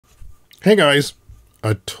Hey guys,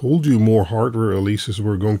 I told you more hardware releases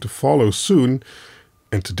were going to follow soon,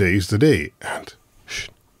 and today's the day. And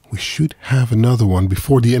we should have another one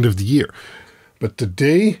before the end of the year. But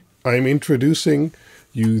today I'm introducing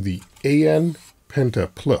you the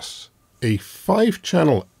An-Penta-Plus, a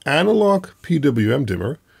 5-channel analog PWM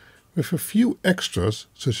dimmer with a few extras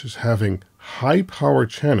such as having high power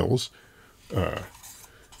channels,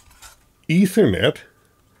 Ethernet,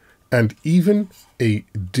 and even a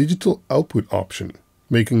digital output option,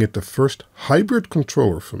 making it the first hybrid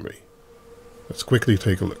controller for me. Let's quickly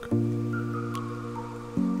take a look.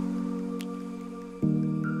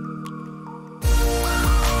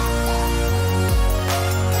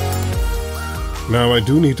 Now, I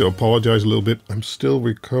do need to apologize a little bit. I'm still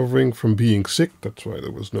recovering from being sick. That's why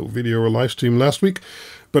there was no video or live stream last week.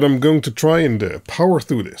 But I'm going to try and power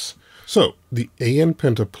through this. So, the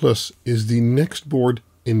An-Penta-Plus is the next board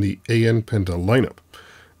in the An-Penta lineup.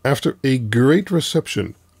 After a great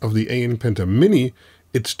reception of the An-Penta Mini,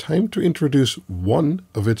 it's time to introduce one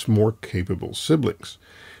of its more capable siblings.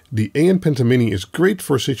 The An-Penta Mini is great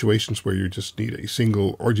for situations where you just need a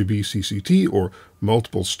single RGB+CCT or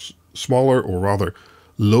multiple smaller or rather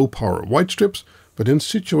low power white strips, but in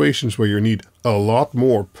situations where you need a lot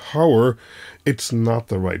more power, it's not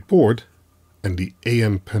the right board, and the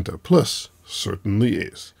An-Penta-Plus certainly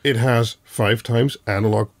is. It has 5x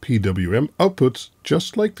analog PWM outputs,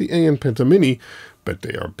 just like the An-Penta Mini, but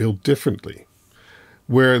they are built differently.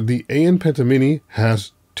 Where the An-Penta Mini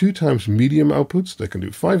has 2x medium outputs that can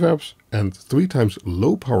do 5 amps and 3x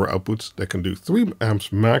low power outputs that can do 3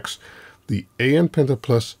 amps max, the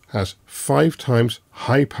An-Penta-Plus has 5x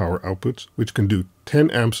high power outputs, which can do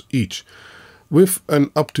 10 amps each, with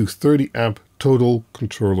an up to 30 amp total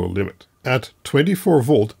controller limit. At 24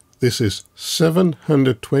 volt, this is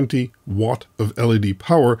 720 watt of LED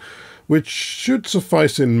power, which should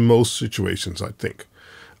suffice in most situations, I think.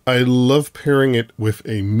 I love pairing it with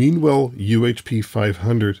a Meanwell UHP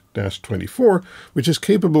 500-24, which is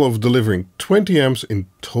capable of delivering 20 amps in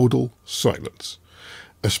total silence.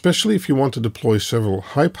 Especially if you want to deploy several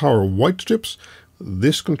high-power white strips,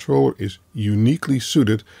 this controller is uniquely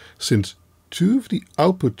suited since 2 of the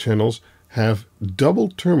output channels have double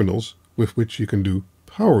terminals with which you can do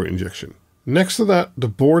power injection. Next to that, the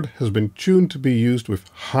board has been tuned to be used with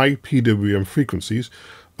high PWM frequencies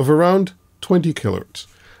of around 20 kHz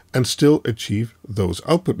and still achieve those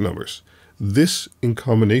output numbers. This, in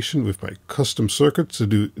combination with my custom circuits to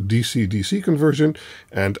do DC-DC conversion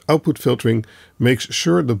and output filtering, makes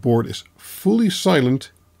sure the board is fully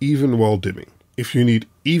silent even while dimming. If you need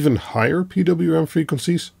even higher PWM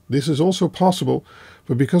frequencies, this is also possible,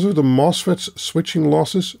 but because of the MOSFET's switching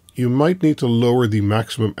losses, you might need to lower the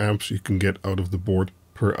maximum amps you can get out of the board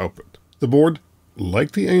per output. The board,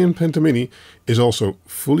 like the An-Penta Mini, is also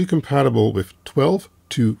fully compatible with 12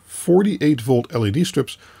 to 48 volt LED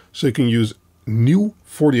strips, so you can use new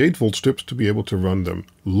 48 volt strips to be able to run them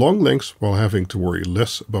long lengths while having to worry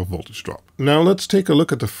less about voltage drop. Now let's take a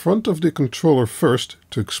look at the front of the controller first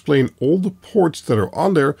to explain all the ports that are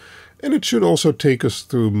on there, and it should also take us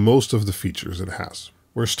through most of the features it has.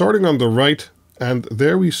 We're starting on the right, and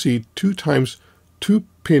there we see 2x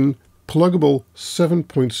 2-pin pluggable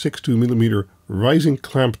 7.62mm rising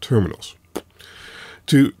clamp terminals.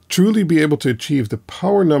 To truly be able to achieve the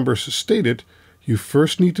power numbers stated, you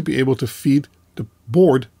first need to be able to feed the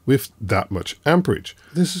board with that much amperage.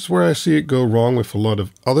 This is where I see it go wrong with a lot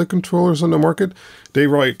of other controllers on the market. They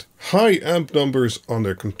write high amp numbers on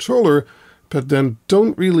their controller, but then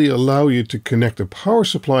don't really allow you to connect a power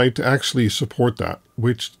supply to actually support that,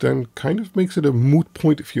 which then kind of makes it a moot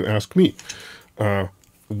point if you ask me.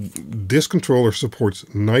 This controller supports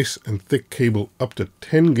nice and thick cable up to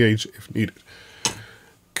 10 gauge if needed.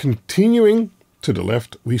 Continuing to the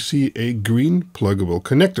left, we see a green pluggable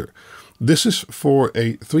connector. This is for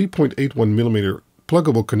a 3.81mm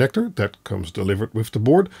pluggable connector that comes delivered with the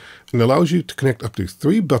board and allows you to connect up to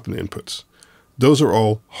 3 button inputs. Those are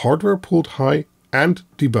all hardware pulled high and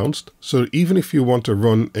debounced, so even if you want to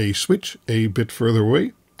run a switch a bit further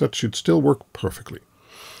away, that should still work perfectly.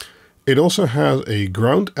 It also has a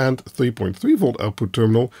ground and 3.3 volt output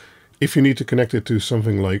terminal if you need to connect it to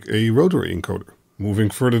something like a rotary encoder. Moving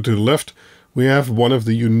further to the left, we have one of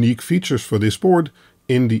the unique features for this board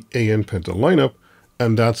in the An-Penta lineup,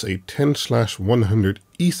 and that's a 10/100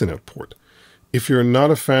 Ethernet port. If you're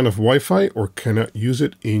not a fan of Wi-Fi or cannot use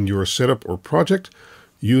it in your setup or project,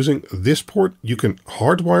 using this port, you can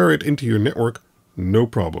hardwire it into your network, no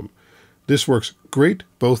problem. This works great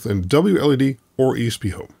both in WLED or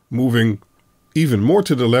ESPhome. Moving even more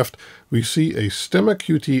to the left, we see a Stemma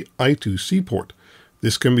QT I2C port.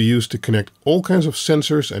 This can be used to connect all kinds of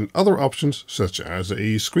sensors and other options, such as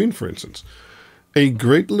a screen, for instance. A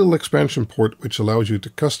great little expansion port which allows you to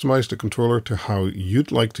customize the controller to how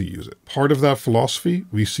you'd like to use it. Part of that philosophy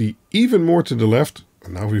we see even more to the left,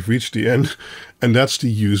 and now we've reached the end, and that's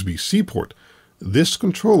the USB-C port. This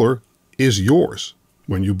controller is yours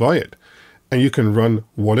when you buy it, and you can run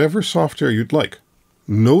whatever software you'd like.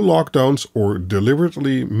 No lockdowns or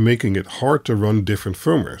deliberately making it hard to run different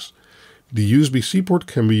firmwares. The USB-C port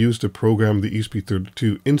can be used to program the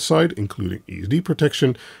ESP32 inside, including ESD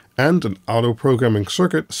protection and an auto-programming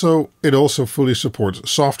circuit, so it also fully supports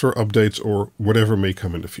software updates or whatever may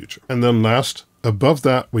come in the future. And then last, above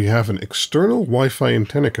that we have an external Wi-Fi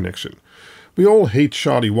antenna connection. We all hate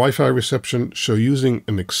shoddy Wi-Fi reception, so using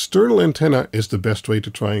an external antenna is the best way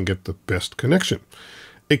to try and get the best connection.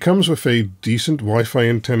 It comes with a decent Wi-Fi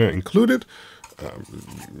antenna included.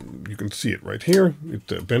 You can see it right here.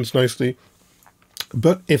 It bends nicely.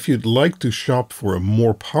 But if you'd like to shop for a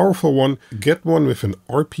more powerful one, get one with an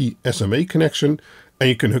RP SMA connection, and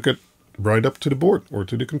you can hook it right up to the board or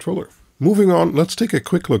to the controller. Moving on, let's take a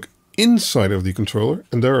quick look inside of the controller,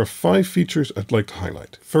 and there are 5 features I'd like to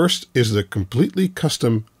highlight. First is the completely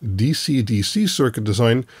custom DC-DC circuit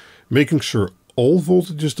design, making sure all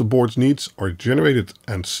voltages the board needs are generated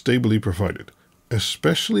and stably provided.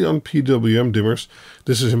 Especially on PWM dimmers,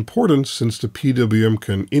 this is important since the PWM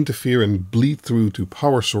can interfere and bleed through to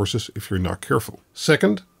power sources if you're not careful.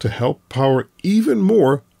 Second, to help power even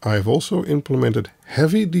more, I've also implemented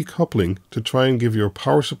heavy decoupling to try and give your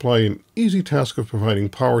power supply an easy task of providing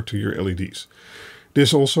power to your LEDs.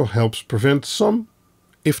 This also helps prevent some,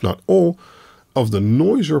 if not all, of the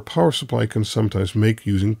noise your power supply can sometimes make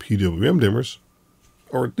using PWM dimmers,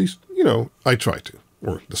 or at least, I try to,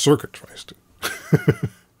 or the circuit tries to.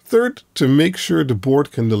 Third, to make sure the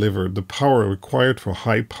board can deliver the power required for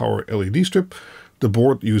high power LED strip, the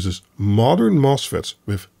board uses modern MOSFETs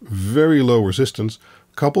with very low resistance,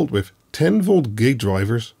 coupled with 10 volt gate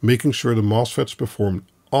drivers, making sure the MOSFETs perform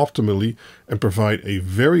optimally and provide a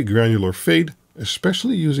very granular fade,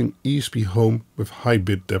 especially using ESPhome with high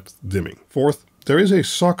bit depth dimming. Fourth, there is a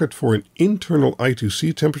socket for an internal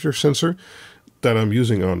I2C temperature sensor that I'm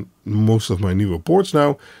using on most of my newer boards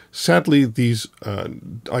now. Sadly, these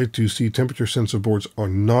I2C temperature sensor boards are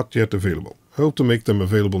not yet available. I hope to make them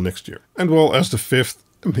available next year. And well, as the 5th,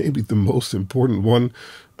 maybe the most important one,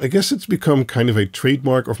 I guess it's become kind of a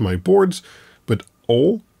trademark of my boards, but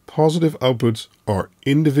all positive outputs are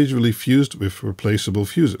individually fused with replaceable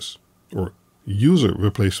fuses, or user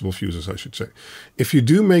replaceable fuses, I should say. If you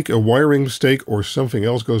do make a wiring mistake or something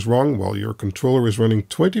else goes wrong while your controller is running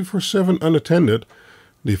 24/7 unattended,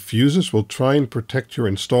 the fuses will try and protect your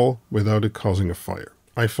install without it causing a fire.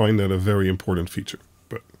 I find that a very important feature,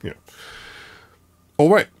 but yeah.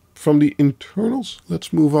 Alright, from the internals,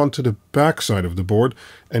 let's move on to the back side of the board,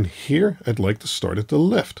 and here I'd like to start at the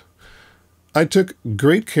left. I took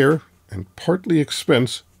great care and partly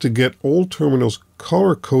expense to get all terminals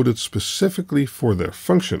color-coded specifically for their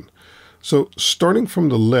function. So starting from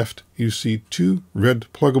the left, you see 2 red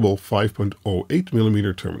pluggable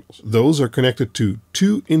 5.08mm terminals. Those are connected to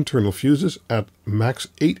 2 internal fuses at max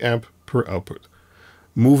 8 amp per output.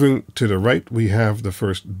 Moving to the right, we have the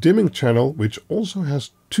first dimming channel, which also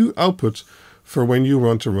has 2 outputs for when you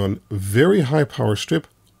want to run very high power strip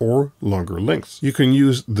or longer lengths. You can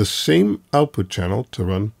use the same output channel to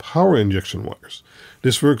run power injection wires.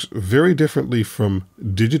 This works very differently from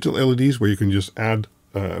digital LEDs where you can just add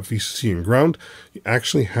VCC and ground. You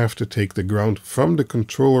actually have to take the ground from the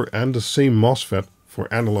controller and the same MOSFET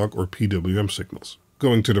for analog or PWM signals.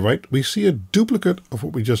 Going to the right, we see a duplicate of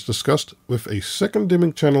what we just discussed with a second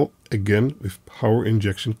dimming channel, again with power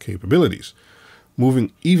injection capabilities.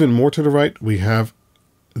 Moving even more to the right, we have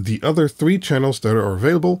the other 3 channels that are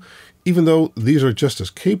available. Even though these are just as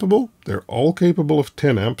capable, they're all capable of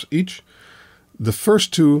 10 amps each. The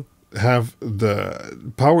first 2 have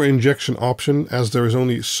the power injection option, as there is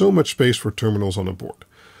only so much space for terminals on a board.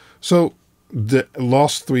 So the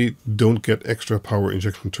last 3 don't get extra power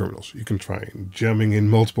injection terminals. You can try jamming in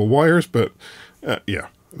multiple wires, but yeah,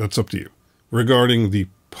 that's up to you. Regarding the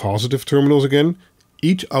positive terminals again,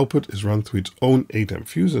 each output is run through its own 8 amp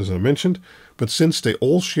fuse, as I mentioned, but since they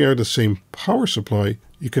all share the same power supply,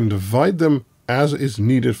 you can divide them as is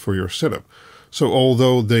needed for your setup. So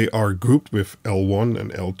although they are grouped with L1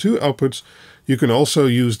 and L2 outputs, you can also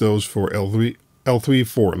use those for L3,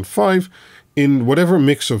 4, and 5 in whatever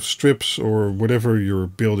mix of strips or whatever you're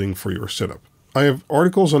building for your setup. I have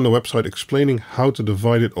articles on the website explaining how to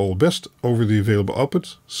divide it all best over the available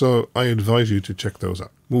outputs, so I advise you to check those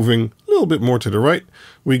out. Moving a little bit more to the right,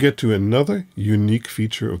 we get to another unique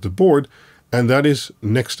feature of the board, And that is,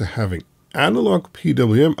 next to having analog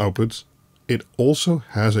PWM outputs, it also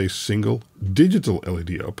has a single digital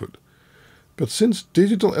LED output. But since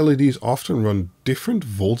digital LEDs often run different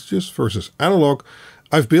voltages versus analog,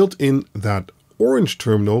 I've built in that orange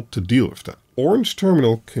terminal to deal with that. Orange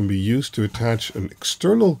terminal can be used to attach an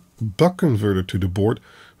external buck converter to the board,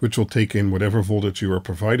 which will take in whatever voltage you are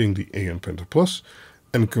providing the An-Penta-Plus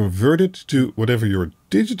and convert it to whatever your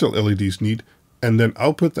digital LEDs need, and then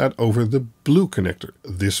output that over the blue connector.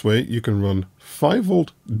 This way you can run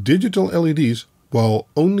 5-volt digital LEDs while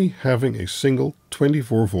only having a single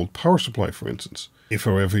 24-volt power supply, for instance. If,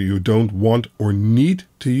 however, you don't want or need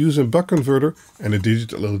to use a buck converter and the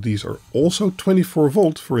digital LEDs are also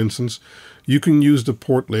 24-volt, for instance, you can use the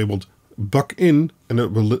port labeled buck in, and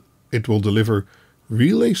it will deliver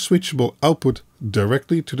relay switchable output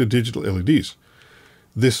directly to the digital LEDs.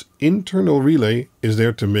 This internal relay is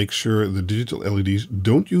there to make sure the digital LEDs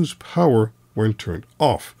don't use power when turned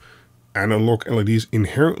off. Analog LEDs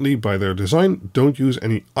inherently by their design don't use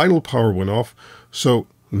any idle power when off, so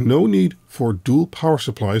no need for dual power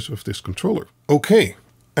supplies with this controller. Okay,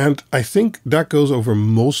 and I think that goes over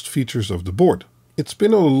most features of the board. It's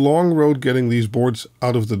been a long road getting these boards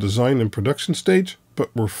out of the design and production stage,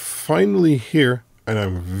 but we're finally here and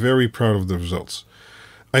I'm very proud of the results.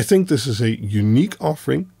 I think this is a unique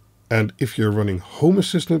offering, and if you're running Home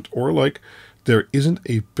Assistant or like, there isn't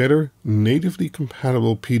a better natively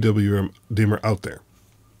compatible PWM dimmer out there,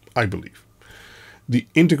 I believe. The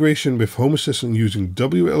integration with Home Assistant using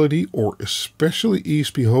WLED or especially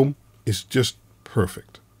ESPhome is just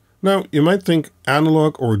perfect. Now, you might think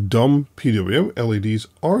analog or dumb PWM LEDs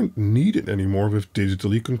aren't needed anymore with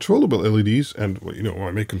digitally controllable LEDs, and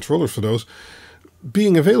I make controllers for those,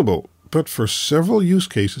 being available. But for several use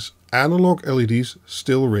cases, analog LEDs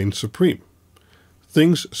still reign supreme.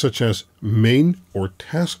 Things such as main or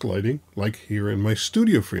task lighting, like here in my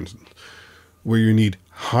studio for instance, where you need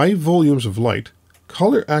high volumes of light,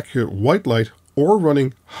 color-accurate white light, or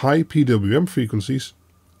running high PWM frequencies,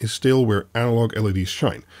 is still where analog LEDs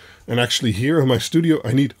shine. And actually here in my studio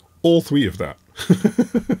I need all three of that.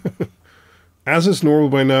 As is normal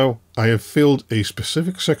by now, I have filled a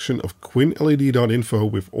specific section of QuinLED.info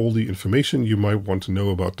with all the information you might want to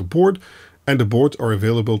know about the board, and the boards are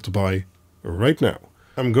available to buy right now.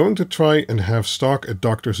 I'm going to try and have stock at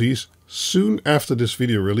Dr. Z's soon after this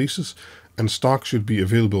video releases, and stock should be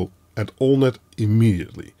available at AllNet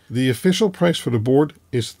immediately. The official price for the board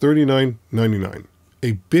is $39.99,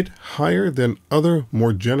 a bit higher than other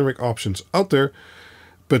more generic options out there,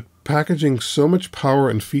 but packaging so much power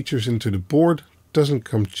and features into the board doesn't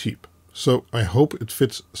come cheap, so I hope it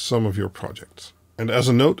fits some of your projects. And as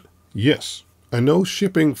a note, yes, I know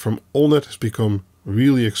shipping from AllNet has become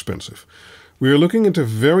really expensive. We are looking into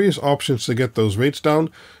various options to get those rates down,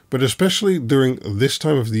 but especially during this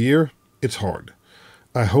time of the year, it's hard.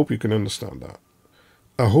 I hope you can understand that.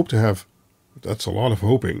 I hope to have, that's a lot of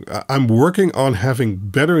hoping, I'm working on having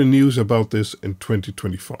better news about this in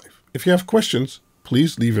 2025. If you have questions,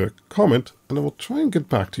 please leave a comment and I will try and get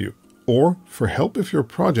back to you. Or, for help with your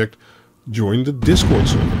project, join the Discord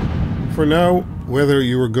server. For now, whether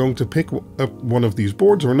you are going to pick up one of these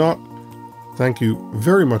boards or not, thank you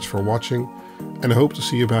very much for watching, and I hope to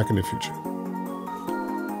see you back in the future.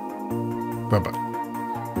 Bye-bye.